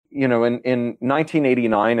in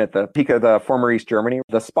 1989, at the peak of the former East Germany,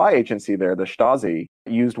 the spy agency there, the Stasi,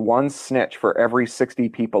 used one snitch for every 60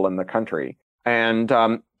 people in the country. And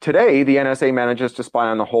today, the NSA manages to spy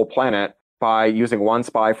on the whole planet by using one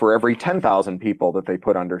spy for every 10,000 people that they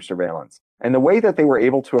put under surveillance. And the way that they were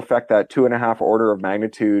able to affect that 2.5 order of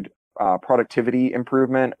magnitude productivity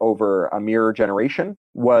improvement over a mere generation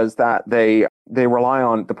was that they rely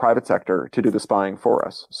on the private sector to do the spying for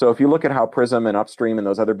us. So if you look at how PRISM and Upstream and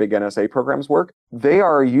those other big NSA programs work, they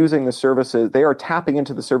are using the services, they are tapping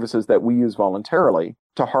into the services that we use voluntarily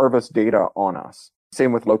to harvest data on us.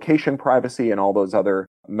 Same with location privacy and all those other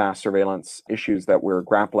mass surveillance issues that we're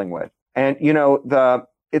grappling with. And,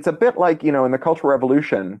 it's a bit like, in the Cultural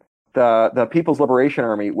Revolution, the People's Liberation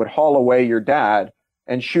Army would haul away your dad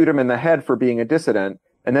and shoot him in the head for being a dissident,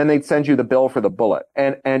 and then they'd send you the bill for the bullet.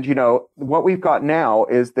 And what we've got now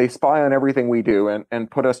is they spy on everything we do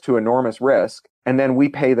and put us to enormous risk, and then we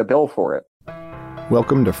pay the bill for it.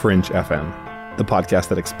 Welcome to Fringe FM, the podcast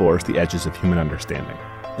that explores the edges of human understanding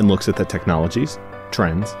and looks at the technologies,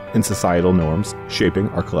 trends, and societal norms shaping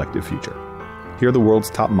our collective future. Here, the world's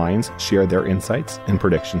top minds share their insights and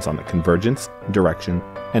predictions on the convergence, direction,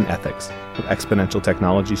 and ethics of exponential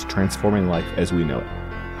technologies transforming life as we know it.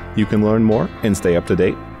 You can learn more and stay up to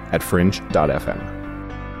date at fringe.fm.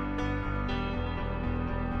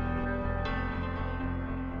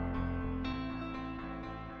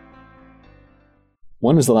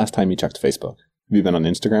 When was the last time you checked Facebook? Have you been on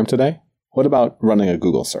Instagram today? What about running a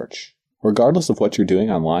Google search? Regardless of what you're doing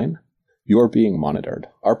online, you're being monitored.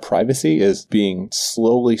 Our privacy is being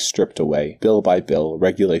slowly stripped away, bill by bill,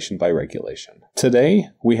 regulation by regulation. Today,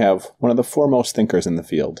 we have one of the foremost thinkers in the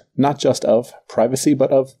field, not just of privacy,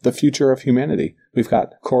 but of the future of humanity. We've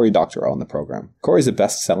got Cory Doctorow on the program. Cory's a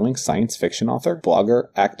best-selling science fiction author, blogger,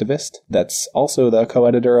 activist, that's also the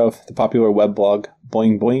co-editor of the popular web blog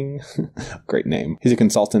Boing Boing. Great name. He's a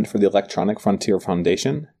consultant for the Electronic Frontier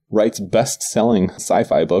Foundation, writes best-selling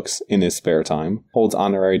sci-fi books in his spare time, holds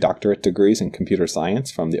honorary doctorate degrees in computer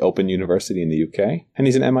science from the Open University in the UK, and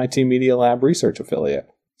he's an MIT Media Lab research affiliate.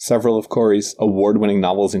 Several of Cory's award-winning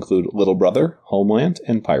novels include Little Brother, Homeland,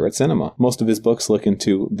 and Pirate Cinema. Most of his books look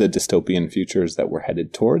into the dystopian futures that we're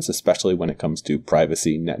headed towards, especially when it comes to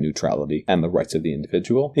privacy, net neutrality, and the rights of the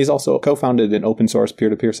individual. He's also co-founded an open-source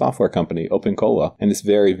peer-to-peer software company, OpenCola, and is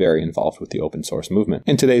very, very involved with the open-source movement.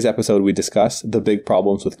 In today's episode, we discuss the big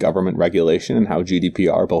problems with government regulation and how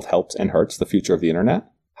GDPR both helps and hurts the future of the internet,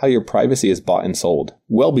 how your privacy is bought and sold,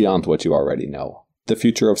 well beyond what you already know, the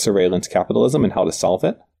future of surveillance capitalism and how to solve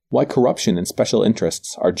it, why corruption and special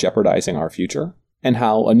interests are jeopardizing our future, and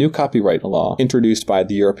how a new copyright law introduced by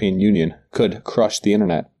the European Union could crush the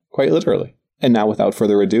internet, quite literally. And now, without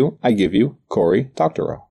further ado, I give you Cory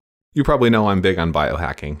Doctorow. You probably know I'm big on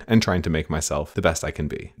biohacking and trying to make myself the best I can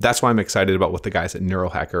be. That's why I'm excited about what the guys at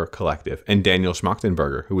Neurohacker Collective and Daniel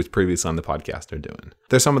Schmachtenberger, who was previously on the podcast, are doing.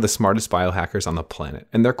 They're some of the smartest biohackers on the planet,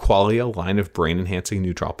 and their Qualia line of brain-enhancing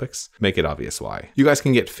nootropics make it obvious why. You guys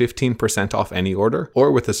can get 15% off any order, or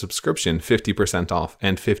with a subscription, 50% off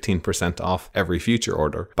and 15% off every future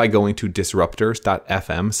order by going to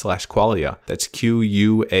disruptors.fm/Qualia. That's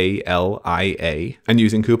QUALIA, and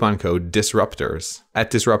using coupon code DISRUPTORS. At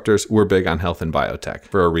Disruptors, we're big on health and biotech.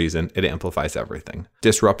 For a reason, it amplifies everything.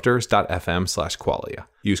 Disruptors.fm/Qualia.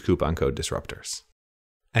 Use coupon code DISRUPTORS.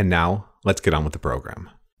 And now, let's get on with the program.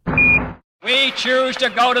 We choose to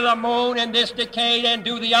go to the moon in this decade and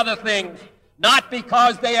do the other things, not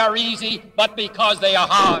because they are easy, but because they are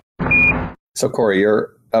hard. So, Cory,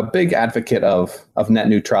 you're a big advocate of net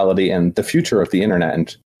neutrality and the future of the internet,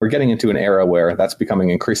 and we're getting into an era where that's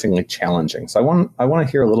becoming increasingly challenging. So I want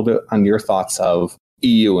to hear a little bit on your thoughts of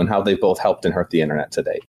EU and how they both helped and hurt the internet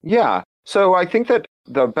today. Yeah. So I think that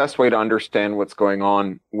the best way to understand what's going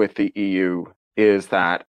on with the EU is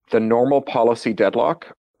that the normal policy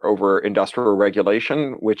deadlock over industrial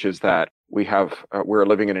regulation, which is that we're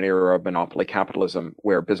living in an era of monopoly capitalism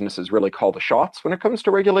where businesses really call the shots when it comes to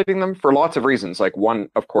regulating them for lots of reasons. Like one,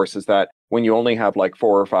 of course, is that when you only have like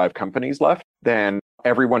 4 or 5 companies left, then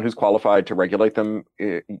everyone who's qualified to regulate them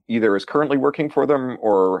either is currently working for them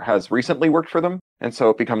or has recently worked for them. And so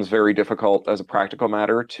it becomes very difficult as a practical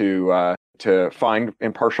matter to find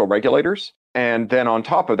impartial regulators. And then on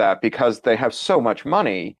top of that, because they have so much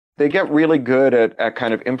money, they get really good at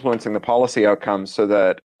kind of influencing the policy outcomes so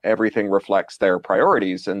that everything reflects their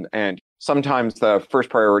priorities. And sometimes the first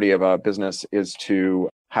priority of a business is to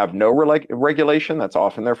have no regulation. That's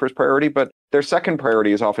often their first priority. But their second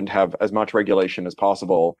priority is often to have as much regulation as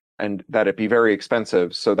possible and that it be very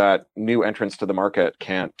expensive so that new entrants to the market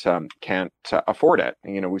can't afford it.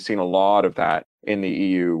 You know, we've seen a lot of that in the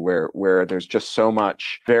EU where there's just so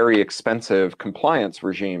much very expensive compliance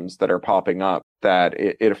regimes that are popping up that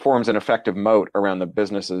it forms an effective moat around the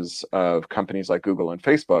businesses of companies like Google and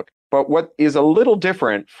Facebook. But what is a little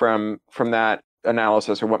different from that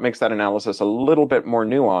analysis, or what makes that analysis a little bit more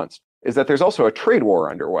nuanced, is that there's also a trade war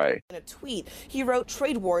underway. In a tweet, he wrote,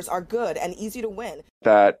 "Trade wars are good and easy to win."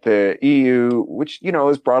 That the EU, which,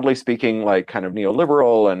 is broadly speaking like kind of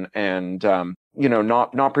neoliberal and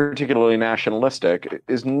not particularly nationalistic,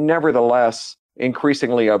 is nevertheless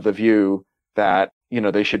increasingly of the view that,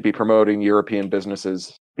 they should be promoting European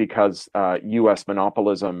businesses because US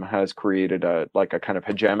monopolism has created a kind of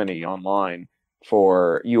hegemony online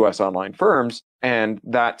for US online firms. And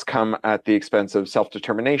that's come at the expense of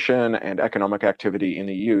self-determination and economic activity in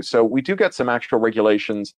the EU. So we do get some actual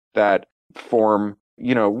regulations that form,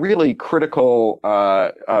 really critical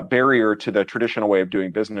barrier to the traditional way of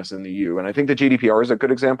doing business in the EU. And I think the GDPR is a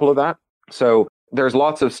good example of that. So there's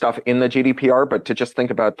lots of stuff in the GDPR, but to just think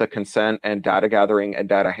about the consent and data gathering and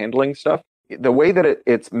data handling stuff, the way that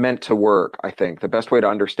it's meant to work, I think the best way to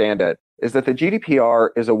understand it is that the GDPR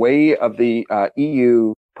is a way of the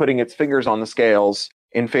EU putting its fingers on the scales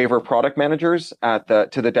in favor of product managers to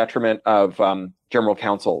the detriment of general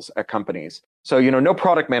counsels at companies. So, no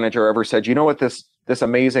product manager ever said, what this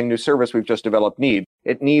amazing new service we've just developed needs.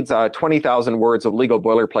 It needs 20,000 words of legal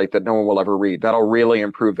boilerplate that no one will ever read. That'll really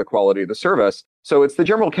improve the quality of the service. So it's the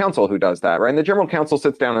general counsel who does that, right? And the general counsel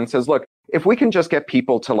sits down and says, look, if we can just get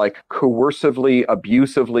people to coercively,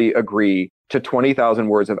 abusively agree to 20,000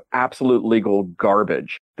 words of absolute legal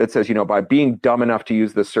garbage that says, by being dumb enough to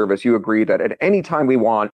use this service, you agree that at any time we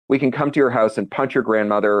want, we can come to your house and punch your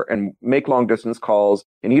grandmother and make long distance calls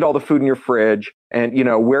and eat all the food in your fridge and,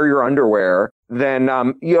 wear your underwear, then,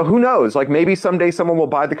 who knows? Maybe someday someone will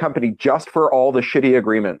buy the company just for all the shitty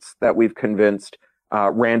agreements that we've convinced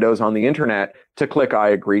randos on the internet to click I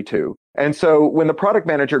agree to. And so when the product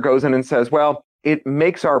manager goes in and says, well, it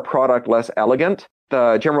makes our product less elegant,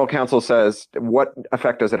 the general counsel says, what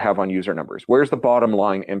effect does it have on user numbers? Where's the bottom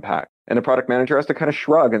line impact? And the product manager has to kind of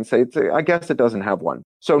shrug and say, I guess it doesn't have one.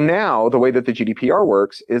 So now the way that the GDPR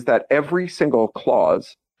works is that every single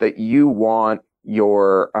clause that you want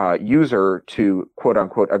your user to quote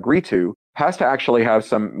unquote agree to has to actually have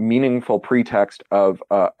some meaningful pretext of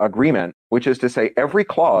agreement, which is to say every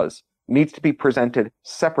clause needs to be presented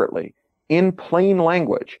separately in plain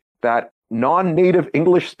language that non-native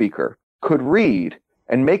English speaker could read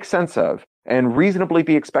and make sense of and reasonably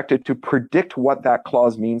be expected to predict what that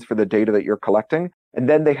clause means for the data that you're collecting. And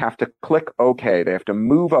then they have to click OK. They have to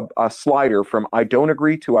move a slider from I don't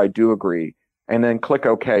agree to I do agree, and then click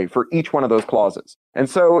OK for each one of those clauses. And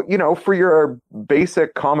so, for your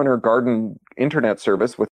basic commoner garden internet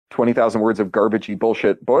service with 20,000 words of garbagey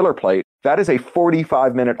bullshit boilerplate, that is a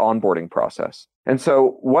 45-minute onboarding process. And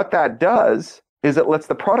so what that does is it lets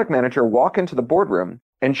the product manager walk into the boardroom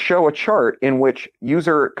and show a chart in which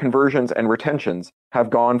user conversions and retentions have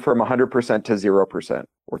gone from 100% to 0%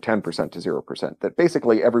 or 10% to 0%, that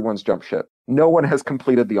basically everyone's jumped ship. No one has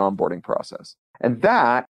completed the onboarding process. And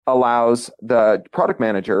that allows the product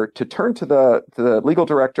manager to turn to the legal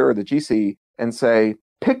director or the GC and say,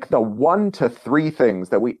 pick the 1 to 3 things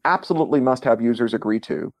that we absolutely must have users agree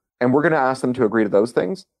to. And we're going to ask them to agree to those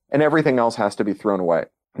things. And everything else has to be thrown away.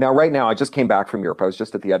 Now, right now, I just came back from Europe. I was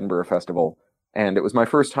just at the Edinburgh Festival. And it was my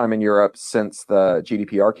first time in Europe since the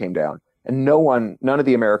GDPR came down. And none of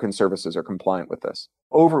the American services are compliant with this.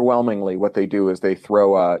 Overwhelmingly, what they do is they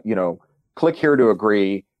throw click here to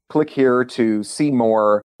agree, click here to see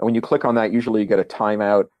more. And when you click on that, usually you get a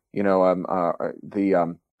timeout.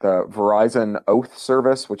 The Verizon Oath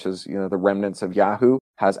service, which is, the remnants of Yahoo,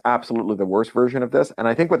 has absolutely the worst version of this. And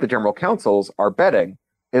I think what the general counsels are betting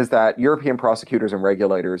is that European prosecutors and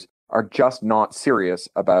regulators are just not serious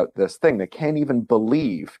about this thing. They can't even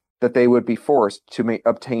believe that they would be forced to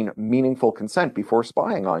obtain meaningful consent before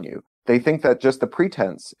spying on you. They think that just the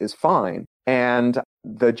pretense is fine. And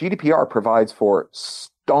the GDPR provides for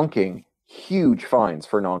stonking huge fines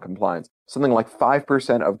for noncompliance, something like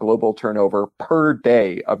 5% of global turnover per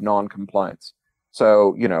day of noncompliance.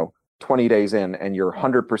 So, 20 days in and your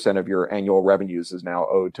 100% of your annual revenues is now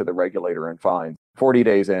owed to the regulator in fines. 40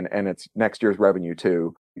 days in and it's next year's revenue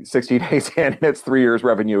too. 60 days in and it's 3 years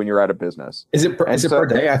revenue and you're out of business. Is it per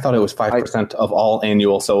day? I thought it was 5% of all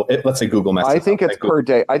annual. So let's say Google messes I think up, it's per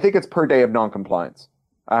day. I think it's per day of noncompliance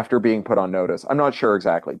after being put on notice. I'm not sure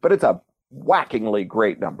exactly, but it's a whackingly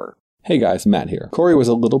great number. Hey guys, Matt here. Cory was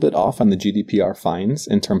a little bit off on the GDPR fines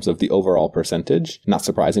in terms of the overall percentage. Not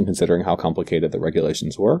surprising considering how complicated the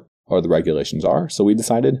regulations were, or the regulations are. So we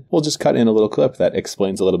decided we'll just cut in a little clip that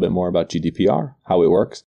explains a little bit more about GDPR, how it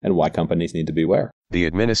works, and why companies need to beware. The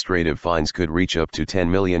administrative fines could reach up to 10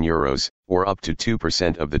 million euros, or up to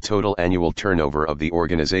 2% of the total annual turnover of the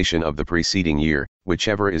organization of the preceding year,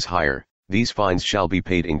 whichever is higher. These fines shall be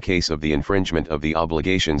paid in case of the infringement of the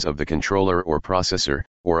obligations of the controller or processor,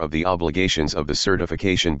 or of the obligations of the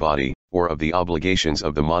certification body, or of the obligations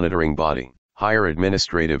of the monitoring body. Higher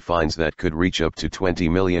administrative fines that could reach up to 20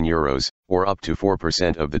 million euros, or up to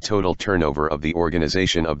 4% of the total turnover of the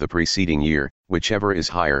organization of the preceding year, whichever is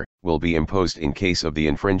higher, will be imposed in case of the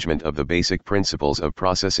infringement of the basic principles of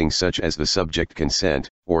processing such as the subject consent,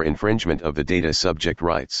 or infringement of the data subject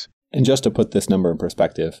rights. And just to put this number in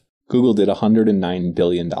perspective, Google did $109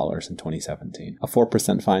 billion in 2017. A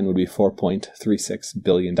 4% fine would be $4.36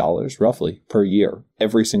 billion, roughly, per year,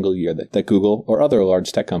 every single year that Google or other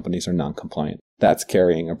large tech companies are non-compliant. That's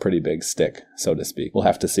carrying a pretty big stick, so to speak. We'll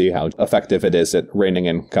have to see how effective it is at reining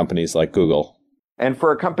in companies like Google. And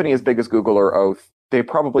for a company as big as Google or Oath, they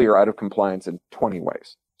probably are out of compliance in 20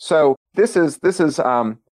 ways. So this is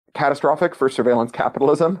catastrophic for surveillance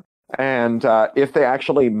capitalism. And if they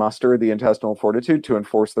actually muster the intestinal fortitude to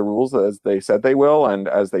enforce the rules as they said they will, and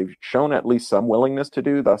as they've shown at least some willingness to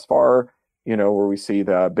do thus far, where we see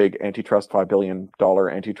the big antitrust $5 billion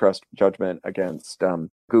antitrust judgment against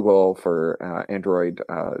Google for Android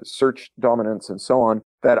search dominance and so on,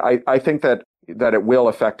 that I think that it will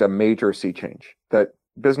affect a major sea change, that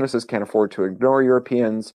businesses can't afford to ignore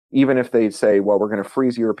Europeans. Even if they say, well, we're going to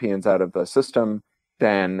freeze Europeans out of the system,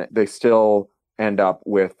 then they still end up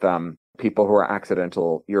with people who are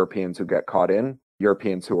accidental Europeans who get caught in,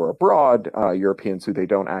 Europeans who are abroad, Europeans who they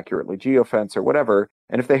don't accurately geofence or whatever.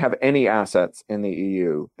 And if they have any assets in the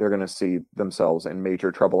EU, they're going to see themselves in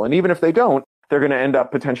major trouble. And even if they don't, they're going to end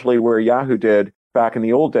up potentially where Yahoo did back in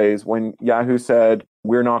the old days when Yahoo said,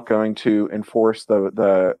 we're not going to enforce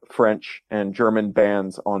the French and German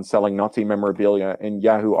bans on selling Nazi memorabilia in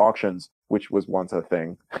Yahoo auctions, which was once a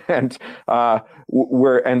thing. And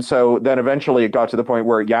so then eventually it got to the point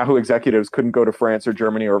where Yahoo executives couldn't go to France or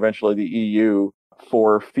Germany or eventually the EU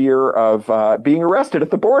for fear of being arrested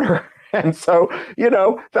at the border. And so,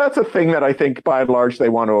 that's a thing that I think by and large they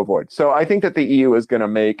want to avoid. So I think that the EU is going to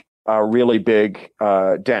make a really big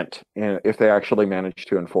dent if they actually manage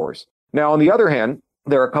to enforce. Now, on the other hand,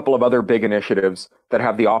 there are a couple of other big initiatives that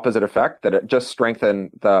have the opposite effect, that it just strengthen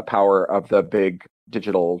the power of the big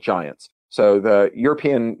digital giants. So the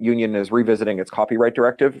European Union is revisiting its copyright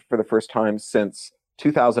directive for the first time since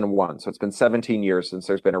 2001. So it's been 17 years since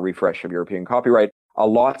there's been a refresh of European copyright. A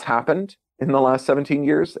lot's happened in the last 17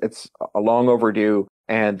 years. It's a long overdue.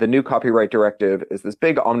 And the new copyright directive is this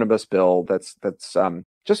big omnibus bill that's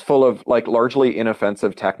just full of largely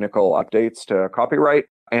inoffensive technical updates to copyright,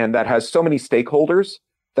 and that has so many stakeholders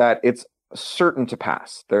that it's certain to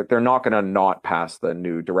pass. They're not going to not pass the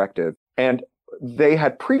new directive. And they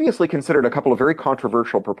had previously considered a couple of very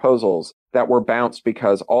controversial proposals that were bounced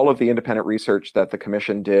because all of the independent research that the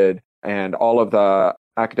commission did and all of the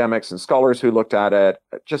academics and scholars who looked at it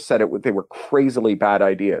just said they were crazily bad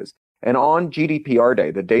ideas. And on GDPR Day,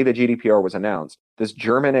 the day the GDPR was announced, this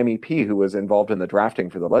German MEP who was involved in the drafting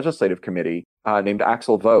for the legislative committee, named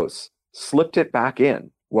Axel Voss, slipped it back in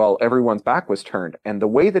while everyone's back was turned. And the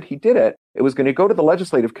way that he did it, it was going to go to the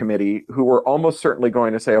legislative committee, who were almost certainly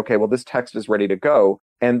going to say, okay, well, this text is ready to go.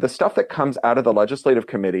 And the stuff that comes out of the legislative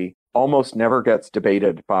committee almost never gets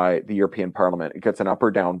debated by the European Parliament. It gets an up or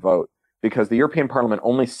down vote because the European Parliament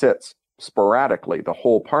only sits sporadically, the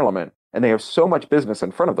whole Parliament. And they have so much business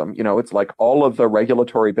in front of them. It's like all of the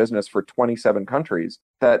regulatory business for 27 countries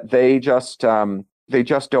that they just don't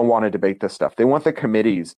want to debate this stuff. They want the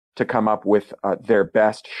committees to come up with their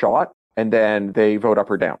best shot, and then they vote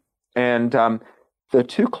up or down. And the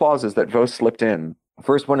two clauses that Voss slipped in,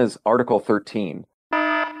 first one is Article 13.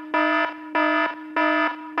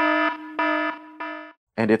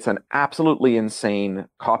 And it's an absolutely insane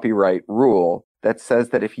copyright rule that says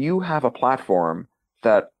that if you have a platform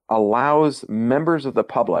that allows members of the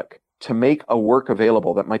public to make a work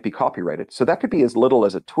available that might be copyrighted, so that could be as little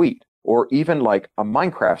as a tweet, or even like a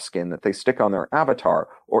Minecraft skin that they stick on their avatar,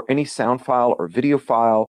 or any sound file or video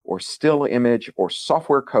file or still image or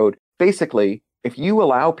software code. Basically, if you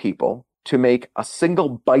allow people to make a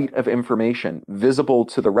single byte of information visible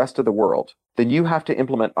to the rest of the world, then you have to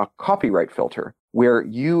implement a copyright filter where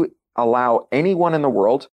you allow anyone in the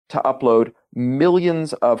world to upload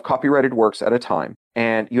millions of copyrighted works at a time.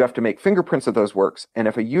 And you have to make fingerprints of those works. And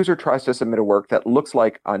if a user tries to submit a work that looks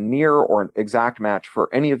like a near or an exact match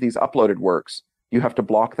for any of these uploaded works, you have to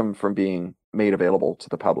block them from being made available to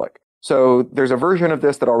the public. So there's a version of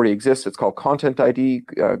this that already exists. It's called Content ID.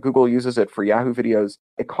 Google uses it for Yahoo videos.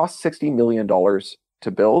 It costs $60 million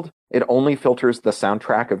to build. It only filters the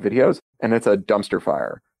soundtrack of videos, and it's a dumpster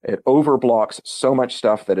fire. It overblocks so much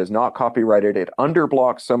stuff that is not copyrighted. It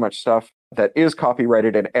underblocks so much stuff that is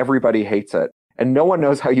copyrighted, and everybody hates it. And no one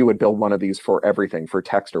knows how you would build one of these for everything, for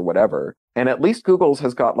text or whatever. And at least Google's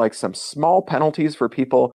has got like some small penalties for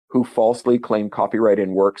people who falsely claim copyright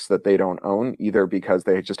in works that they don't own, either because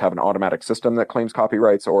they just have an automatic system that claims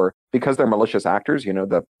copyrights or because they're malicious actors. You know,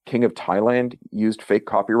 the King of Thailand used fake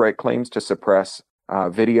copyright claims to suppress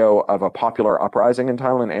video of a popular uprising in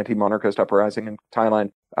Thailand, anti-monarchist uprising in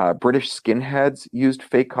Thailand. British skinheads used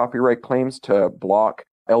fake copyright claims to block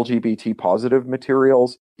LGBT positive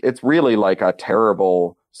materials. It's really like a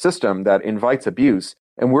terrible system that invites abuse.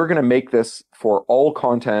 And we're going to make this for all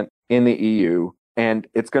content in the EU. And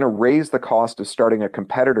it's going to raise the cost of starting a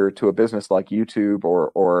competitor to a business like YouTube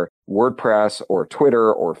or WordPress or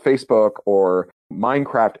Twitter or Facebook or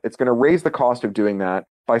Minecraft. It's going to raise the cost of doing that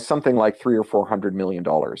by something like $300 or $400 million.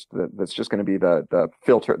 That's just going to be the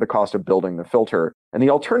filter, the cost of building the filter. And the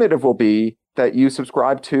alternative will be that you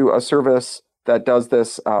subscribe to a service that does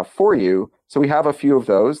this for you. So we have a few of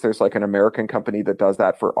those. There's like an American company that does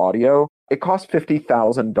that for audio. It costs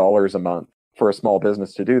 $50,000 a month for a small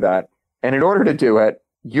business to do that. And in order to do it,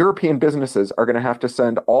 European businesses are going to have to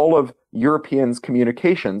send all of Europeans'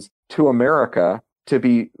 communications to America to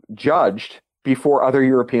be judged before other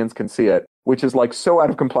Europeans can see it, which is like so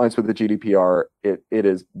out of compliance with the GDPR, it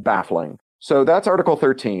is baffling. So that's Article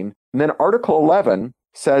 13. And then Article 11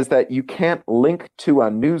 says that you can't link to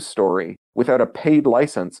a news story without a paid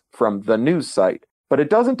license from the news site. But it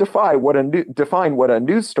doesn't define what a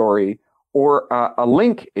news story or a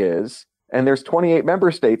link is. And there's 28 member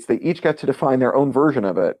states. They each get to define their own version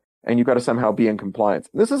of it. And you've got to somehow be in compliance.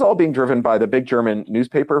 This is all being driven by the big German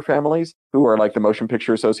newspaper families who are like the Motion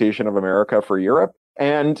Picture Association of America for Europe.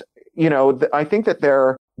 And, you know, I think that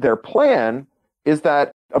their plan is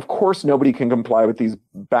that, of course, nobody can comply with these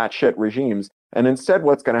batshit regimes. And instead,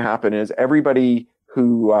 what's going to happen is everybody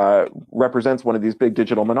who represents one of these big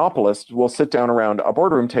digital monopolists will sit down around a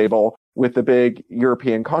boardroom table with the big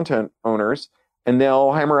European content owners, and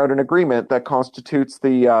they'll hammer out an agreement that constitutes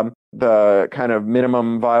the kind of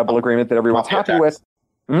minimum viable agreement that everyone's happy with.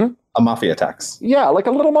 A mafia tax. Yeah, like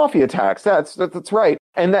a little mafia tax. That's right.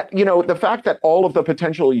 And that, you know, the fact that all of the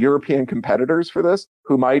potential European competitors for this,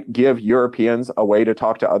 who might give Europeans a way to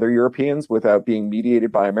talk to other Europeans without being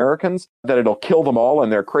mediated by Americans, that it'll kill them all in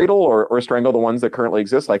their cradle or strangle the ones that currently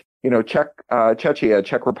exist. Like, you know, Czechia,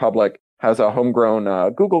 Czech Republic, has a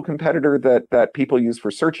homegrown Google competitor that people use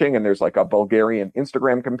for searching. And there's like a Bulgarian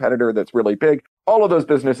Instagram competitor that's really big. All of those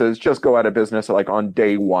businesses just go out of business like on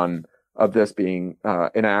day one of this being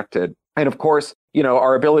enacted. And of course, you know,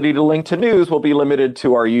 our ability to link to news will be limited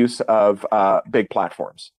to our use of big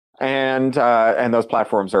platforms. And those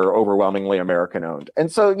platforms are overwhelmingly American owned.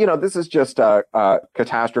 And so, you know, this is just a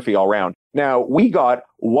catastrophe all around. Now, we got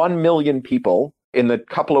 1 million people in the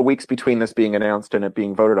couple of weeks between this being announced and it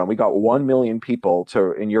being voted on. We got 1 million people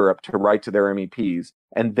in Europe to write to their MEPs.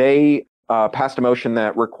 And they passed a motion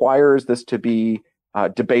that requires this to be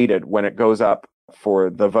debated when it goes up for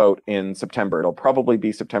the vote in September. It'll probably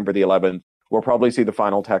be September the 11th. We'll probably see the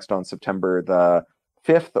final text on September the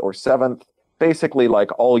 5th or 7th. Basically, like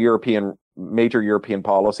all major European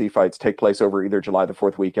policy fights take place over either July the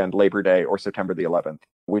 4th weekend, Labor Day, or September the 11th,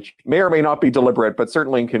 which may or may not be deliberate, but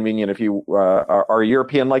certainly inconvenient if you are a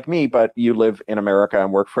European like me, but you live in America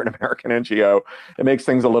and work for an American NGO. It makes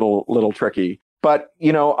things a little tricky. But,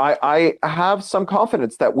 you know, I have some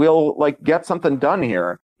confidence that we'll like get something done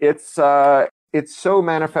here. It's so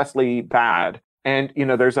manifestly bad. And, you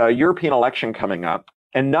know, there's a European election coming up,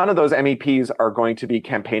 and none of those MEPs are going to be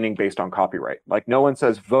campaigning based on copyright. Like, no one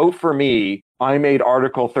says, vote for me, I made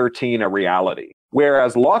Article 13 a reality.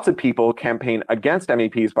 Whereas lots of people campaign against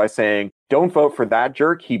MEPs by saying, don't vote for that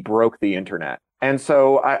jerk, he broke the internet. And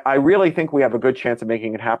so I really think we have a good chance of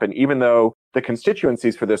making it happen, even though the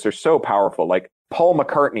constituencies for this are so powerful. Like, Paul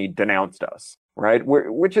McCartney denounced us, right?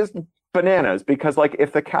 Which is bananas, because like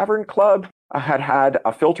if the Cavern Club had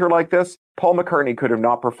a filter like this, Paul McCartney could have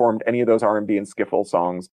not performed any of those R&B and skiffle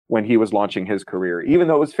songs when he was launching his career. Even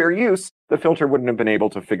though it was fair use, the filter wouldn't have been able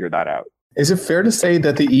to figure that out. Is it fair to say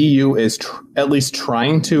that the EU is at least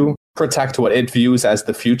trying to protect what it views as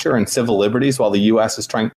the future and civil liberties while the U.S. is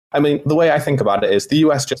trying. I mean, the way I think about it is the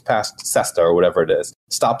U.S. just passed SESTA or whatever it is,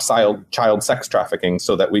 stop child sex trafficking,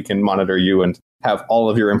 so that we can monitor you and have all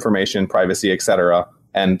of your information, privacy, etc.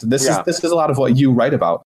 And this is a lot of what you write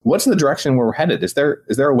about. What's the direction where we're headed? Is there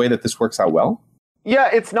a way that this works out well? Yeah,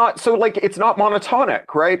 it's not. So like, it's not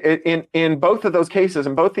monotonic, right? In both of those cases,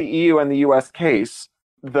 in both the EU and the US case,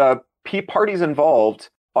 the parties involved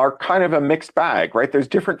are kind of a mixed bag, right? There's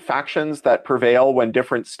different factions that prevail when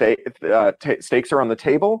different stakes are on the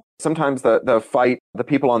table. Sometimes the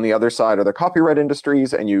people on the other side are the copyright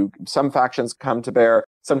industries, and some factions come to bear.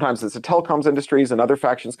 Sometimes it's the telecoms industries, and other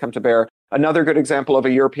factions come to bear. Another good example of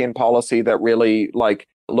a European policy that really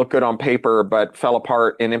looked good on paper but fell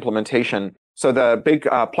apart in implementation. So the big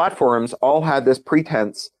platforms all had this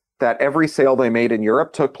pretense that every sale they made in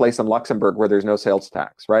Europe took place in Luxembourg, where there's no sales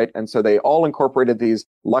tax, right? And so they all incorporated these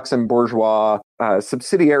Luxembourgeois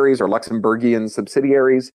subsidiaries or Luxembourgian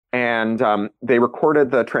subsidiaries, and they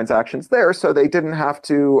recorded the transactions there, so they didn't have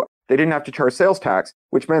to charge sales tax,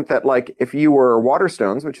 which meant that if you were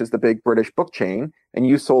Waterstones, which is the big British book chain, and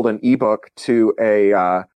you sold an ebook to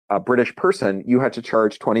a British person, you had to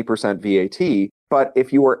charge 20% VAT. But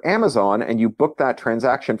if you were Amazon and you booked that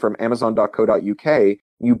transaction from amazon.co.uk,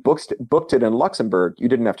 you booked it in Luxembourg, you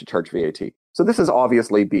didn't have to charge VAT. So this is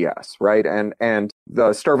obviously BS, right? And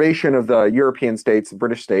the starvation of the European states,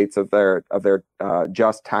 British states, of their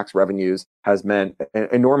just tax revenues has meant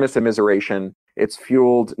enormous immiseration. It's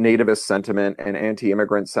fueled nativist sentiment and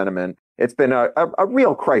anti-immigrant sentiment. It's been a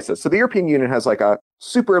real crisis. So the European Union has a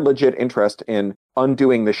super legit interest in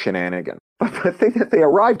undoing the shenanigan. But the thing that they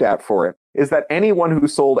arrived at for it is that anyone who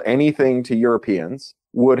sold anything to Europeans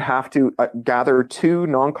would have to gather two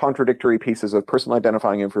non-contradictory pieces of personal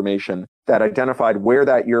identifying information that identified where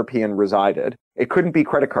that European resided. It couldn't be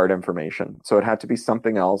credit card information, so it had to be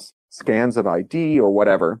something else, scans of ID or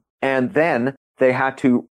whatever. And then they had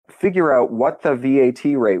to figure out what the VAT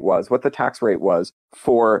rate was, what the tax rate was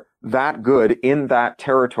for that good in that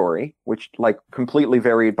territory, which completely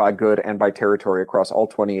varied by good and by territory across all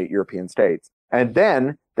 28 European states. And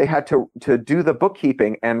then they had to do the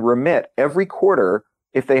bookkeeping and remit every quarter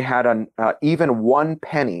if they had even 1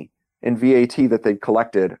 penny in VAT that they'd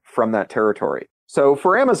collected from that territory. So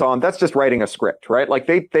for Amazon, that's just writing a script, right?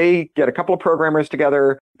 They get a couple of programmers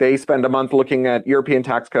together, they spend a month looking at European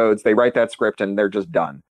tax codes, they write that script, and they're just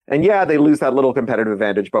done. And yeah, they lose that little competitive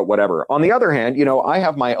advantage, but whatever. On the other hand, I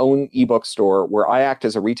have my own ebook store where I act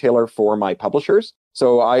as a retailer for my publishers.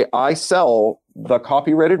 So I sell the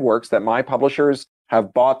copyrighted works that my publishers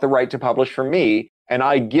have bought the right to publish from me, and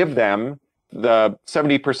I give them the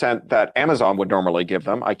 70% that Amazon would normally give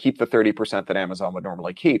them. I keep the 30% that Amazon would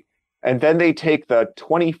normally keep. And then they take the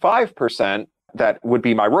 25% that would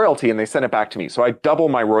be my royalty and they send it back to me. So I double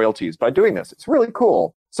my royalties by doing this. It's really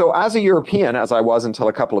cool. So as a European, as I was until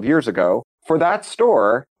a couple of years ago, for that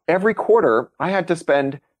store, every quarter I had to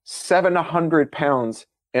spend £700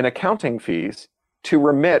 in accounting fees to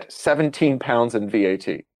remit £17 in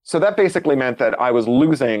VAT. So that basically meant that I was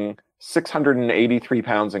losing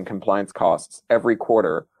 £683 in compliance costs every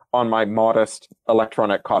quarter on my modest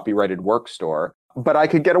electronic copyrighted work store. But I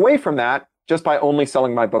could get away from that just by only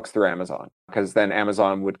selling my books through Amazon, because then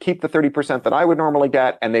Amazon would keep the 30% that I would normally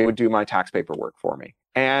get, and they would do my tax paperwork for me.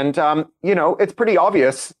 And, it's pretty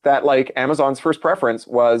obvious that Amazon's first preference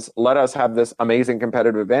was, let us have this amazing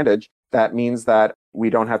competitive advantage. That means that we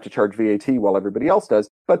don't have to charge VAT while everybody else does.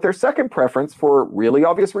 But their second preference, for really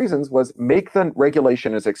obvious reasons, was make the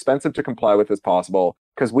regulation as expensive to comply with as possible,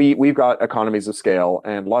 because we've got economies of scale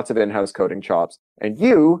and lots of in-house coding chops. And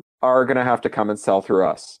you are going to have to come and sell through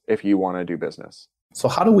us if you want to do business. So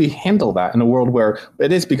how do we handle that in a world where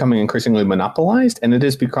it is becoming increasingly monopolized, and it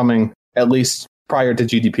is becoming, at least prior to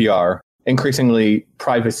GDPR, increasingly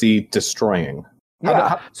privacy destroying?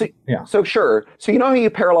 So sure. So how you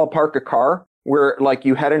parallel park a car, where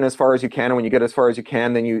you head in as far as you can, and when you get as far as you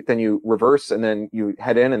can, then you reverse, and then you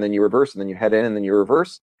head in, and then you reverse, and then you head in, and then you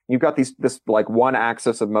reverse. You've got this one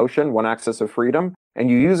axis of motion, one axis of freedom,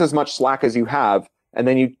 and you use as much slack as you have, and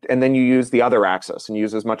then you use the other axis and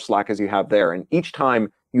use as much slack as you have there. And each time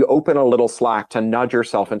you open a little slack to nudge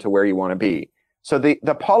yourself into where you want to be. So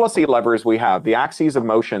the policy levers we have, the axes of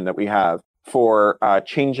motion that we have for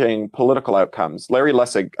changing political outcomes, Larry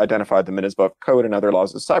Lessig identified them in his book, Code and Other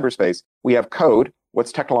Laws of Cyberspace. We have code,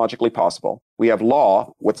 what's technologically possible. We have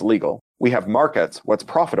law, what's legal. We have markets, what's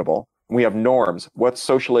profitable. We have norms, what's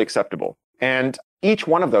socially acceptable. And each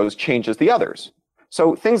one of those changes the others.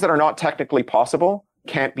 So things that are not technically possible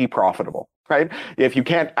can't be profitable. right? If you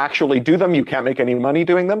can't actually do them, you can't make any money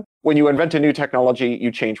doing them. When you invent a new technology,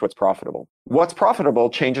 you change what's profitable. What's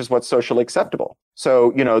profitable changes what's socially acceptable.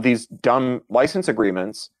 So, these dumb license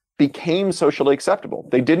agreements became socially acceptable.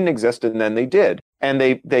 They didn't exist, and then they did. And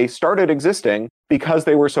they started existing because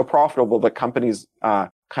they were so profitable that companies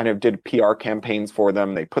kind of did PR campaigns for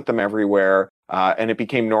them. They put them everywhere, and it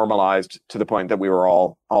became normalized to the point that we were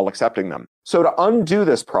all accepting them. So to undo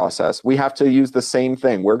this process, we have to use the same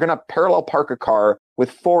thing. We're going to parallel park a car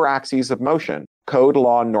with 4 axes of motion: code,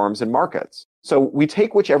 law, norms, and markets. So we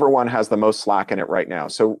take whichever one has the most slack in it right now.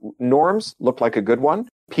 So norms look like a good one.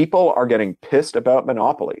 People are getting pissed about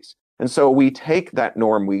monopolies. And so we take that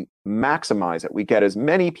norm, we maximize it. We get as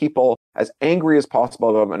many people as angry as possible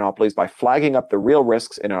about monopolies by flagging up the real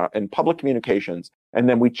risks in public communications. And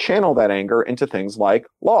then we channel that anger into things like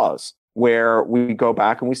laws, where we go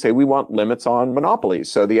back and we say we want limits on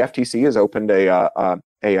monopolies. So the FTC has opened a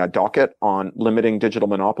docket on limiting digital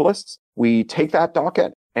monopolists. We take that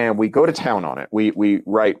docket and we go to town on it. We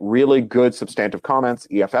write really good substantive comments.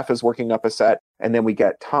 EFF is working up a set, and then we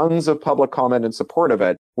get tons of public comment in support of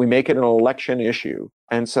it. We make it an election issue.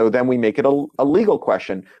 And so then we make it a legal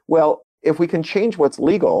question. Well, if we can change what's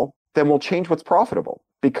legal, then we'll change what's profitable,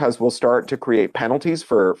 because we'll start to create penalties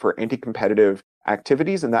for anti-competitive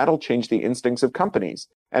activities, and that'll change the instincts of companies.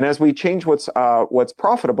 And as we change what's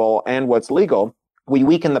profitable and what's legal, we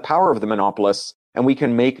weaken the power of the monopolists, and we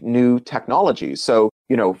can make new technologies. So,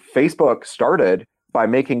 Facebook started by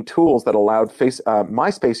making tools that allowed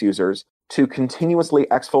MySpace users to continuously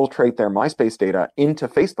exfiltrate their MySpace data into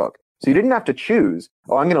Facebook. So you didn't have to choose,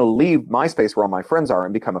 I'm going to leave MySpace where all my friends are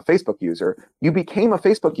and become a Facebook user. You became a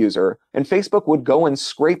Facebook user, and Facebook would go and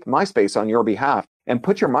scrape MySpace on your behalf and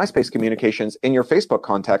put your MySpace communications in your Facebook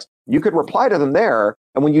context. You could reply to them there,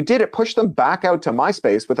 and when you did, it pushed them back out to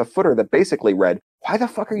MySpace with a footer that basically read, "Why the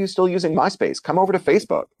fuck are you still using MySpace? Come over to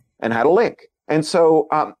Facebook," and had a link. And so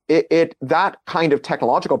that kind of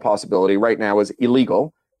technological possibility right now is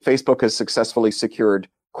illegal. Facebook has successfully secured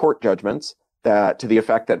court judgments that to the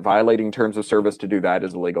effect that violating terms of service to do that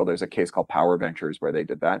is illegal. There's a case called Power Ventures where they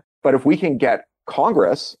did that. But if we can get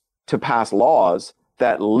Congress to pass laws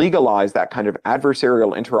that legalize that kind of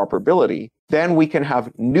adversarial interoperability, then we can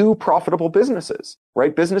have new profitable businesses,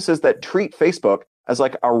 right? Businesses that treat Facebook as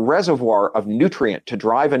like a reservoir of nutrient to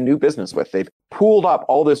drive a new business with. They've pooled up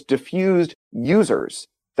all this diffused users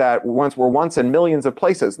that were once in millions of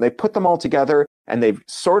places. And they put them all together and they've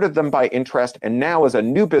sorted them by interest. And now as a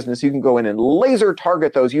new business, you can go in and laser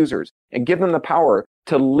target those users and give them the power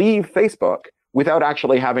to leave Facebook without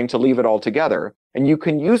actually having to leave it altogether. And you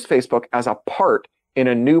can use Facebook as a part in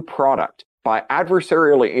a new product by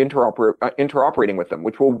adversarially interoperating with them,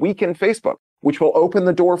 which will weaken Facebook, which will open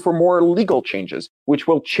the door for more legal changes, which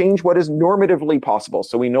will change what is normatively possible.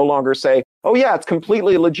 So we no longer say, oh yeah, it's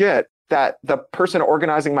completely legit that the person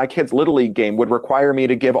organizing my kid's Little League game would require me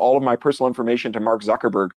to give all of my personal information to Mark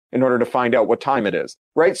Zuckerberg in order to find out what time it is,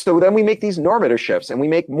 right? So then we make these normative shifts, and we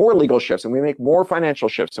make more legal shifts, and we make more financial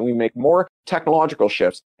shifts, and we make more technological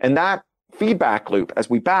shifts. And that feedback loop, as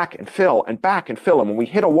we back and fill, and when we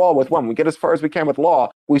hit a wall with one, we get as far as we can with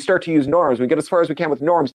law, we start to use norms, we get as far as we can with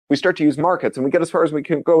norms, we start to use markets, and we get as far as we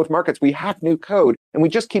can go with markets, we hack new code, and we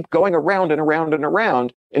just keep going around and around and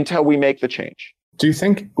around until we make the change. Do you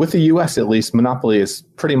think, with the US at least, monopoly is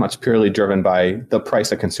pretty much purely driven by the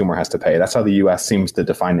price a consumer has to pay? That's how the US seems to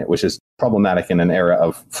define it, which is problematic in an era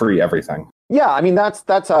of free everything. Yeah, I mean that's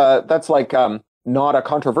like not a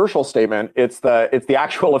controversial statement. It's the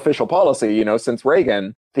actual official policy. You know, since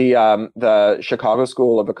Reagan, the Chicago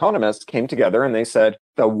School of Economists came together and they said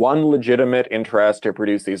the one legitimate interest to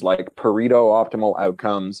produce these like Pareto optimal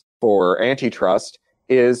outcomes for antitrust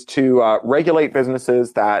is to regulate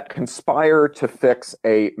businesses that conspire to fix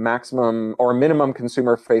a maximum or minimum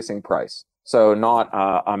consumer-facing price. So not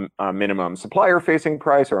a minimum supplier-facing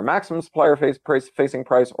price or a maximum supplier-facing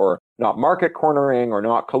price, or not market cornering or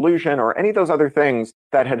not collusion or any of those other things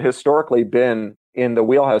that had historically been in the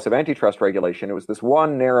wheelhouse of antitrust regulation. It was this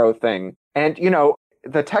one narrow thing. And, you know,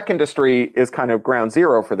 the tech industry is kind of ground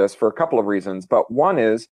zero for this for a couple of reasons. But one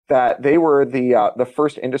is that they were the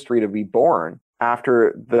first industry to be born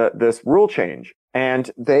after this rule change. And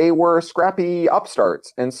they were scrappy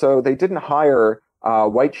upstarts. And so they didn't hire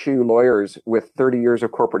white shoe lawyers with 30 years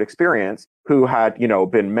of corporate experience who had, you know,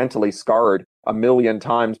 been mentally scarred a million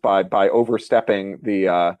times by overstepping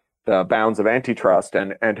the bounds of antitrust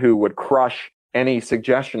and who would crush any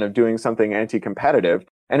suggestion of doing something anti-competitive.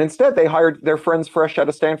 And instead, they hired their friends fresh out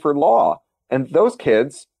of Stanford Law. And those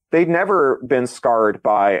kids, they'd never been scarred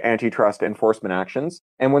by antitrust enforcement actions.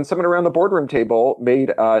 And when someone around the boardroom table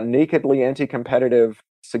made a nakedly anti-competitive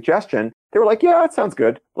suggestion, They were like, yeah, it sounds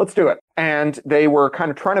good. Let's do it. And they were kind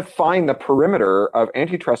of trying to find the perimeter of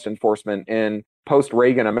antitrust enforcement in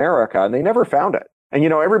post-Reagan America, and they never found it. And,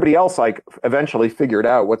 everybody else like eventually figured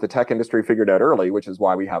out what the tech industry figured out early, which is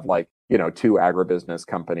why we have like, 2 agribusiness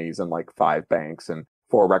companies and like 5 banks and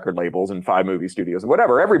 4 record labels and 5 movie studios and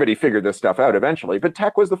whatever. Everybody figured this stuff out eventually. But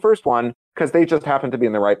tech was the first one because they just happened to be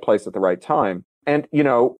in the right place at the right time. And,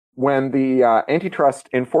 when the antitrust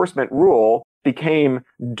enforcement rule became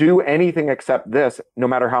do anything except this, no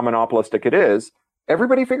matter how monopolistic it is,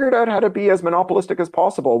 everybody figured out how to be as monopolistic as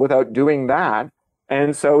possible without doing that.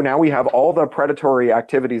 And so now we have all the predatory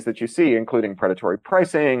activities that you see, including predatory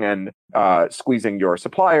pricing and squeezing your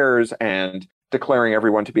suppliers and declaring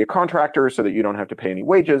everyone to be a contractor so that you don't have to pay any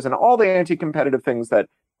wages and all the anti-competitive things that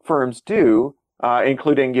firms do,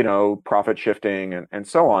 including, profit shifting and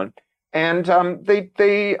so on. And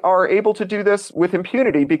they are able to do this with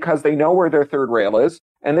impunity because they know where their third rail is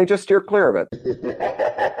and they just steer clear of it.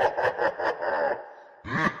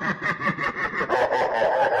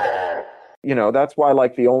 That's why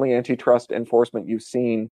like the only antitrust enforcement you've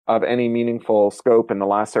seen of any meaningful scope in the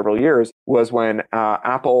last several years was when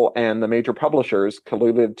Apple and the major publishers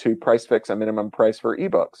colluded to price fix a minimum price for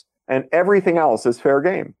ebooks. And everything else is fair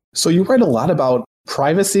game. So you write a lot about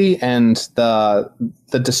privacy and the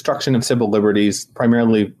destruction of civil liberties,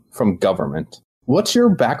 primarily from government. What's your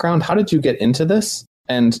background? How did you get into this?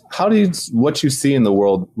 And how does what you see in the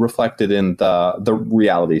world reflected in the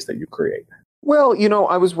realities that you create? Well,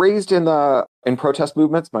 I was raised in protest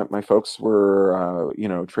movements. My folks were,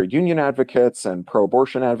 trade union advocates and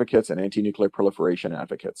pro-abortion advocates and anti-nuclear proliferation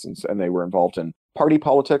advocates. And they were involved in party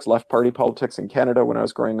politics, left party politics in Canada when I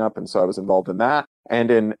was growing up. And so I was involved in that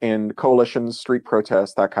and in coalitions, street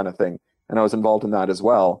protests, that kind of thing. And I was involved in that as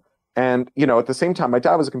well. And, at the same time, my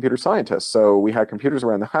dad was a computer scientist. So we had computers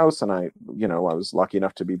around the house. And I was lucky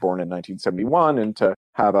enough to be born in 1971 and to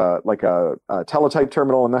have a teletype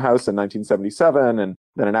terminal in the house in 1977. And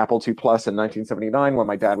then an Apple II Plus in 1979 when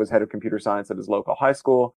my dad was head of computer science at his local high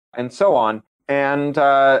school and so on. And,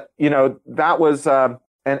 that was,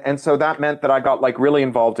 and so that meant that I got like really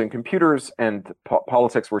involved in computers and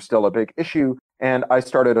politics were still a big issue. And I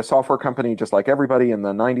started a software company just like everybody in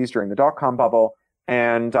the 90s during the dot-com bubble.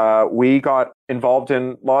 And we got involved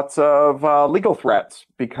in lots of legal threats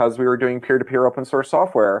because we were doing peer-to-peer open source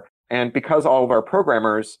software. And because all of our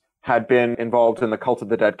programmers had been involved in the Cult of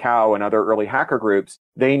the Dead Cow and other early hacker groups,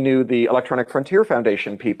 they knew the Electronic Frontier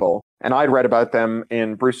Foundation people. And I'd read about them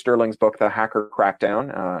in Bruce Sterling's book, The Hacker Crackdown.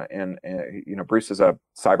 Bruce is a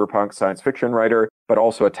cyberpunk science fiction writer, but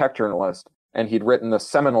also a tech journalist. And he'd written the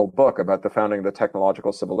seminal book about the founding of the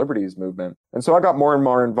technological civil liberties movement. And so I got more and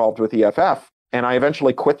more involved with EFF. And I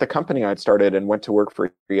eventually quit the company I'd started and went to work for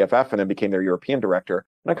EFF and then became their European director.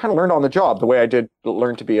 And I kind of learned on the job the way I did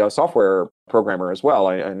learn to be a software programmer as well.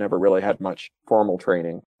 I never really had much formal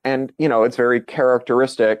training. And, it's very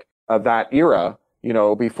characteristic of that era,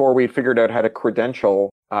 before we'd figured out how to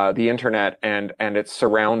credential the internet and its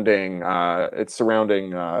surrounding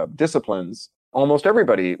disciplines. Almost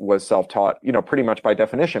everybody was self-taught, pretty much by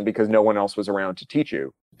definition, because no one else was around to teach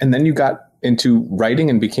you. And then you got into writing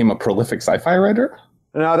and became a prolific sci-fi writer?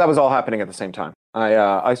 No, that was all happening at the same time.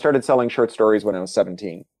 I started selling short stories when I was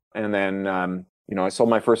 17. And then, I sold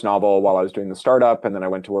my first novel while I was doing the startup. And then I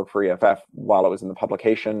went to work for EFF while I was in the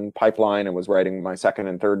publication pipeline and was writing my second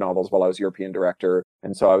and third novels while I was European director.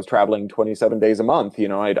 And so I was traveling 27 days a month.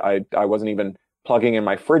 I wasn't even plugging in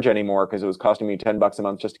my fridge anymore because it was costing me $10 a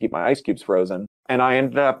month just to keep my ice cubes frozen. And I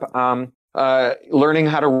ended up learning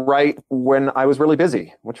how to write when I was really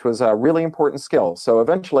busy, which was a really important skill. So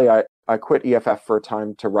eventually I quit EFF for a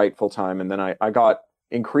time to write full time. And then I got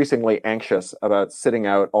increasingly anxious about sitting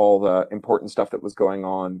out all the important stuff that was going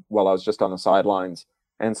on while I was just on the sidelines.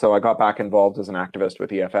 And so I got back involved as an activist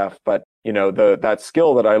with EFF. But, that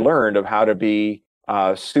skill that I learned of how to be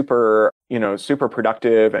super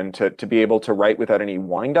productive and to be able to write without any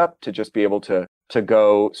wind up, to just be able to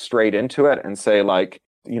go straight into it and say like,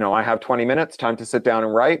 I have 20 minutes, time to sit down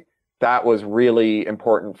and write. That was really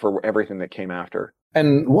important for everything that came after.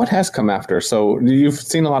 And what has come after? So you've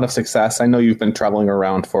seen a lot of success. I know you've been traveling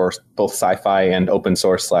around for both sci-fi and open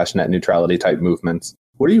source / net neutrality type movements.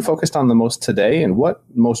 What are you focused on the most today and what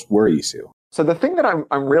most worries you? So the thing that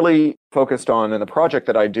I'm really focused on in the project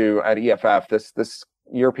that I do at EFF, this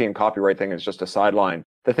European copyright thing is just a sideline.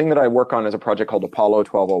 The thing that I work on is a project called Apollo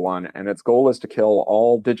 1201, and its goal is to kill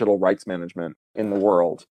all digital rights management in the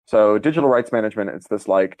world. So digital rights management, it's this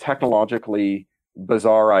like technologically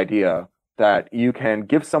bizarre idea that you can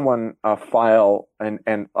give someone a file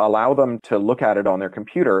and allow them to look at it on their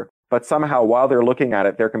computer, but somehow while they're looking at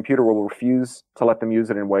it, their computer will refuse to let them use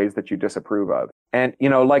it in ways that you disapprove of. And,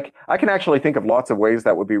 like I can actually think of lots of ways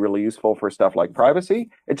that would be really useful for stuff like privacy.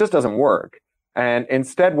 It just doesn't work. And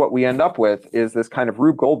instead, what we end up with is this kind of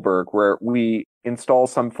Rube Goldberg where we install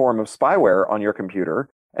some form of spyware on your computer,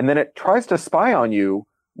 and then it tries to spy on you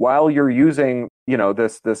while you're using,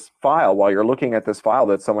 this file, while you're looking at this file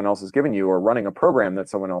that someone else has given you or running a program that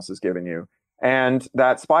someone else has given you. And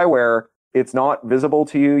that spyware, it's not visible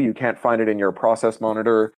to you. You can't find it in your process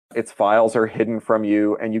monitor. Its files are hidden from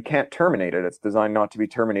you, and you can't terminate it. It's designed not to be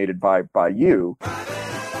terminated by you.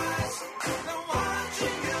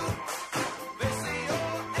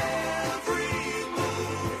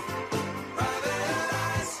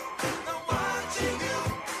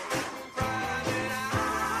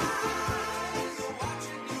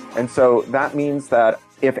 And so that means that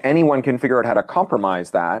if anyone can figure out how to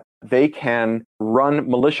compromise that, they can run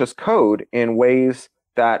malicious code in ways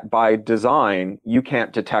that by design you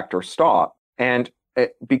can't detect or stop. And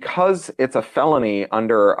because it's a felony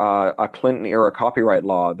under a Clinton-era copyright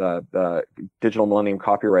law, the Digital Millennium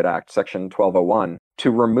Copyright Act, Section 1201,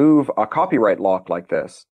 to remove a copyright lock like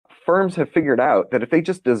this, firms have figured out that if they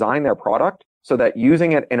just design their product so that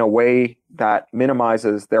using it in a way that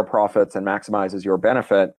minimizes their profits and maximizes your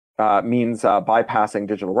benefit means bypassing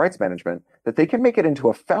digital rights management, that they can make it into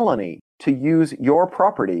a felony to use your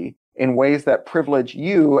property in ways that privilege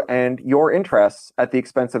you and your interests at the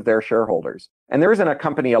expense of their shareholders. And there isn't a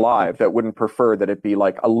company alive that wouldn't prefer that it be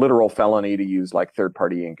like a literal felony to use like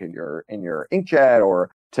third-party ink in your inkjet,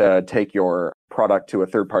 or to take your product to a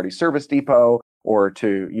third-party service depot, or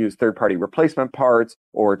to use third-party replacement parts,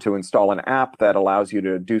 or to install an app that allows you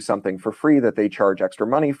to do something for free that they charge extra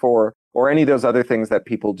money for, or any of those other things that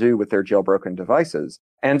people do with their jailbroken devices.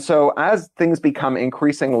 And so as things become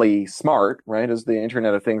increasingly smart, right, as the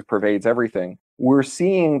Internet of Things pervades everything, we're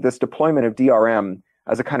seeing this deployment of DRM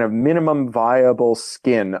as a kind of minimum viable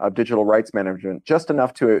skin of digital rights management, just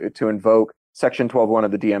enough to invoke Section 12.1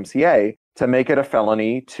 of the DMCA to make it a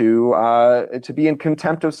felony to be in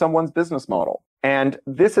contempt of someone's business model. And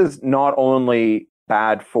this is not only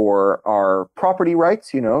bad for our property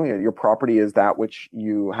rights. Your property is that which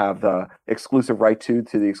you have the exclusive right to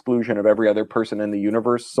the exclusion of every other person in the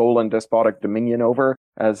universe, sole and despotic dominion over,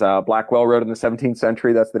 as Blackwell wrote in the 17th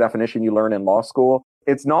century. That's the definition you learn in law school.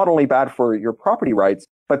 It's not only bad for your property rights,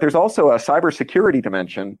 but there's also a cybersecurity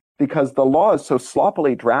dimension, because the law is so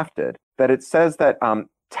sloppily drafted that it says that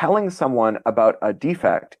telling someone about a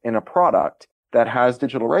defect in a product that has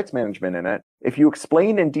digital rights management in it, if you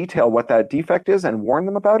explain in detail what that defect is and warn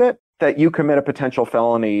them about it, that you commit a potential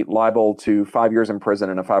felony liable to 5 years in prison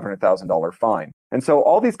and a $500,000 fine. And so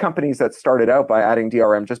all these companies that started out by adding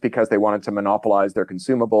DRM just because they wanted to monopolize their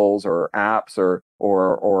consumables or apps or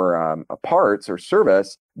parts or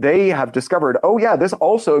service, they have discovered, oh yeah, this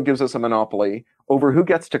also gives us a monopoly over who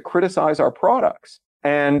gets to criticize our products.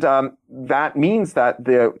 And that means that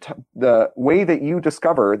the way that you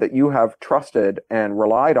discover that you have trusted and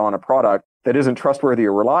relied on a product that isn't trustworthy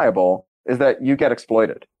or reliable is that you get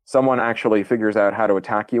exploited. Someone actually figures out how to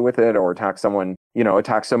attack you with it, or attack someone,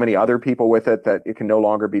 attack so many other people with it that it can no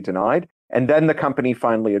longer be denied. And then the company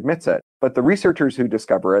finally admits it. But the researchers who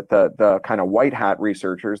discover it, the kind of white hat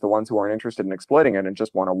researchers, the ones who aren't interested in exploiting it and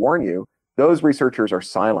just want to warn you, those researchers are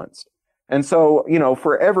silenced. And so,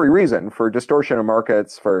 for every reason, for distortion of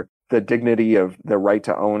markets, for the dignity of the right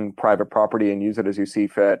to own private property and use it as you see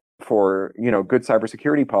fit, for, good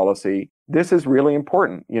cybersecurity policy, this is really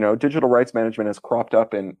important. Digital rights management has cropped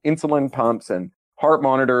up in insulin pumps and heart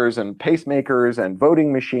monitors and pacemakers and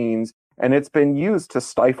voting machines, and it's been used to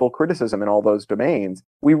stifle criticism in all those domains.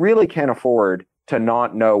 We really can't afford to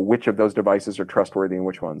not know which of those devices are trustworthy and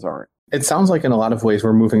which ones aren't. It sounds like in a lot of ways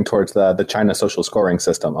we're moving towards the China social scoring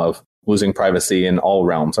system of losing privacy in all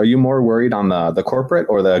realms. Are you more worried on the corporate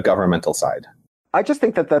or the governmental side? I just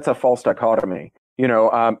think that that's a false dichotomy.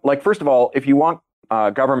 First of all, if you want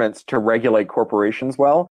governments to regulate corporations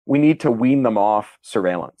well, we need to wean them off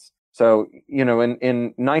surveillance. So, in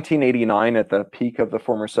 1989, at the peak of the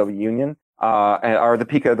former Soviet Union, or the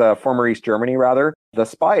peak of the former East Germany, rather, the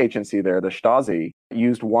spy agency there, the Stasi,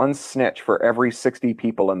 used one snitch for every 60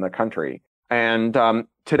 people in the country. And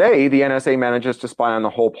today, the NSA manages to spy on the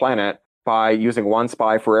whole planet by using one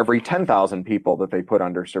spy for every 10,000 people that they put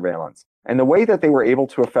under surveillance. And the way that they were able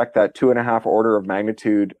to affect that 2.5 order of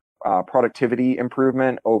magnitude productivity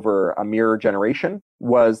improvement over a mere generation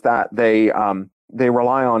was that they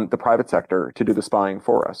rely on the private sector to do the spying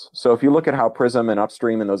for us. So if you look at how Prism and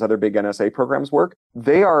Upstream and those other big NSA programs work,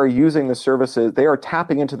 they are using the services, they are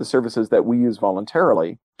tapping into the services that we use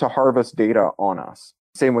voluntarily to harvest data on us.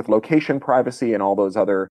 Same with location privacy and all those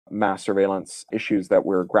other mass surveillance issues that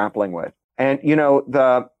we're grappling with. And,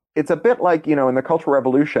 it's a bit like, in the Cultural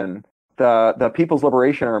Revolution, the People's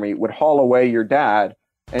Liberation Army would haul away your dad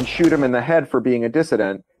and shoot him in the head for being a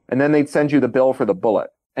dissident, and then they'd send you the bill for the bullet.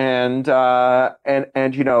 And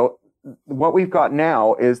what we've got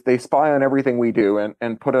now is they spy on everything we do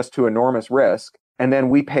and put us to enormous risk, and then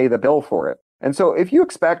we pay the bill for it. And so if you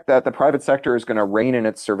expect that the private sector is going to rein in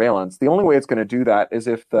its surveillance, the only way it's going to do that is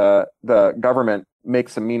if the government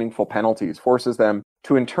makes some meaningful penalties, forces them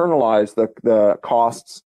to internalize the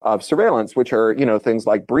costs of surveillance, which are, things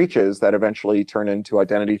like breaches that eventually turn into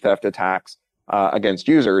identity theft attacks against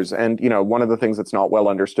users. And, one of the things that's not well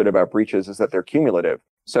understood about breaches is that they're cumulative.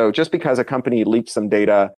 So just because a company leaks some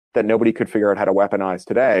data that nobody could figure out how to weaponize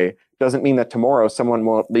today doesn't mean that tomorrow someone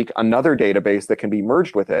won't leak another database that can be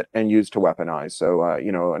merged with it and used to weaponize. So,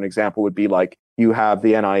 an example would be like you have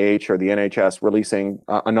the NIH or the NHS releasing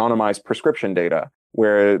anonymized prescription data,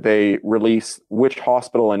 where they release which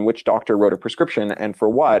hospital and which doctor wrote a prescription and for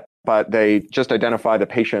what, but they just identify the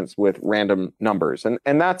patients with random numbers.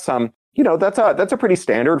 And that's that's a pretty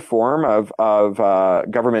standard form of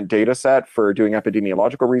government data set for doing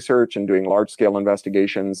epidemiological research and doing large scale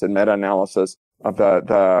investigations and meta-analysis of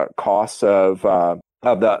the costs of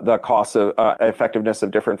the costs of effectiveness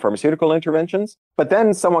of different pharmaceutical interventions. But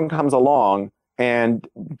then someone comes along and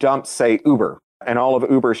dumps, say, Uber and all of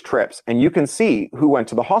Uber's trips, and you can see who went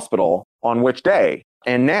to the hospital on which day.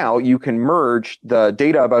 And now you can merge the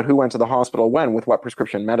data about who went to the hospital when with what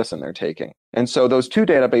prescription medicine they're taking. And so those two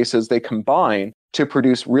databases, they combine to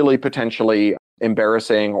produce really potentially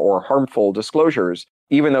embarrassing or harmful disclosures,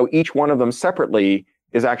 even though each one of them separately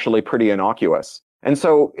is actually pretty innocuous. And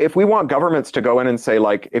so if we want governments to go in and say,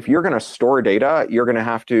 like, if you're going to store data, you're going to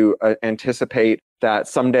have to anticipate that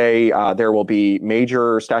someday there will be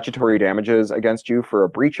major statutory damages against you for a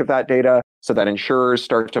breach of that data, so that insurers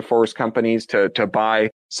start to force companies to buy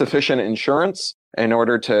sufficient insurance in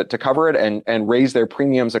order to cover it and raise their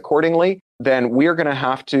premiums accordingly, then we're going to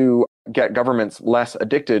have to get governments less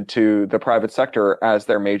addicted to the private sector as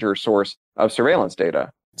their major source of surveillance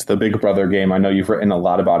data. It's the big brother game. I know you've written a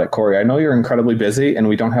lot about it, Cory. I know you're incredibly busy and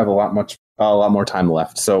we don't have a lot more time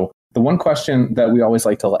left. So the one question that we always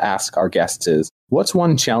like to ask our guests is, what's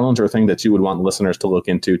one challenge or thing that you would want listeners to look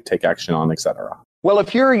into, take action on, etc.? Well,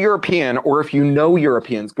 if you're a European or if you know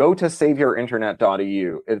Europeans, go to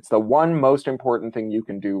saveyourinternet.eu. It's the one most important thing you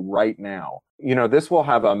can do right now. This will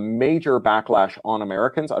have a major backlash on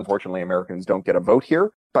Americans. Unfortunately, Americans don't get a vote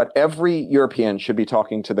here, but every European should be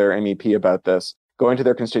talking to their MEP about this, going to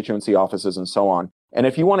their constituency offices and so on. And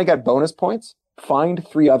if you want to get bonus points, find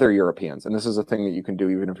 3 other Europeans. And this is a thing that you can do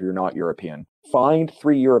even if you're not European. Find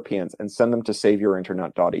 3 Europeans and send them to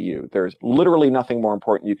saveyourinternet.eu. There's literally nothing more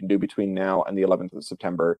important you can do between now and the 11th of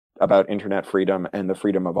September about internet freedom and the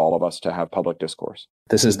freedom of all of us to have public discourse.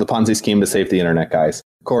 This is the Ponzi scheme to save the internet, guys.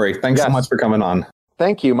 Cory, thanks so much for coming on.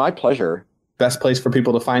 Thank you. My pleasure. Best place for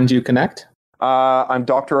people to find you, connect? I'm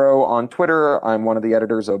Doctorow on Twitter. I'm one of the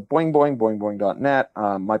editors of boingboing.net.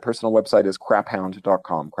 My personal website is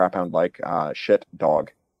craphound.com. Craphound like shit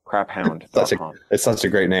dog. Craphound.com. It's such a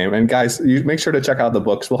great name. And guys, you make sure to check out the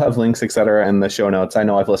books. We'll have links, etc. in the show notes. I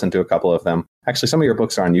know I've listened to a couple of them. Actually, some of your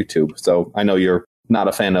books are on YouTube. So I know you're not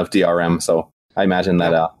a fan of DRM. So I imagine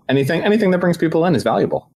that anything that brings people in is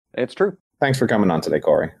valuable. It's true. Thanks for coming on today,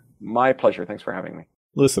 Cory. My pleasure. Thanks for having me.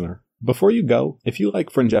 Listener, before you go, if you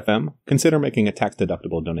like Fringe FM, consider making a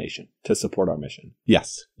tax-deductible donation to support our mission.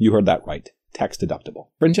 Yes, you heard that right. Tax-deductible.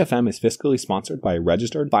 Fringe FM is fiscally sponsored by a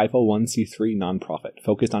registered 501c3 nonprofit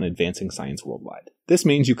focused on advancing science worldwide. This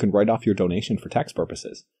means you can write off your donation for tax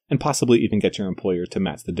purposes, and possibly even get your employer to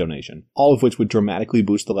match the donation, all of which would dramatically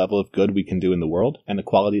boost the level of good we can do in the world and the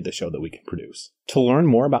quality of the show that we can produce. To learn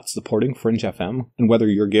more about supporting Fringe FM and whether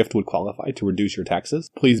your gift would qualify to reduce your taxes,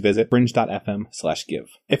 please visit fringe.fm/give.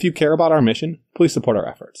 If you care about our mission, please support our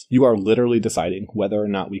efforts. You are literally deciding whether or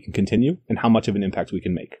not we can continue and how much of an impact we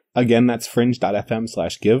can make. Again, that's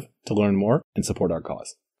fringe.fm/give to learn more and support our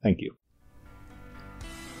cause. Thank you.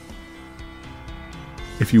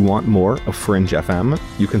 If you want more of Fringe FM,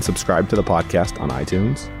 you can subscribe to the podcast on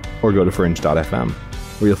iTunes or go to fringe.fm,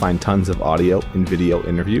 where you'll find tons of audio and video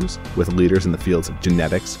interviews with leaders in the fields of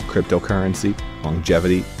genetics, cryptocurrency,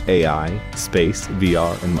 longevity, AI, space,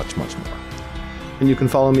 VR, and much, much more. And you can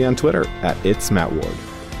follow me on Twitter at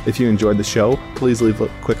 @It'sMattWard. If you enjoyed the show, please leave a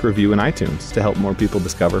quick review in iTunes to help more people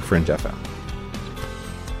discover Fringe FM.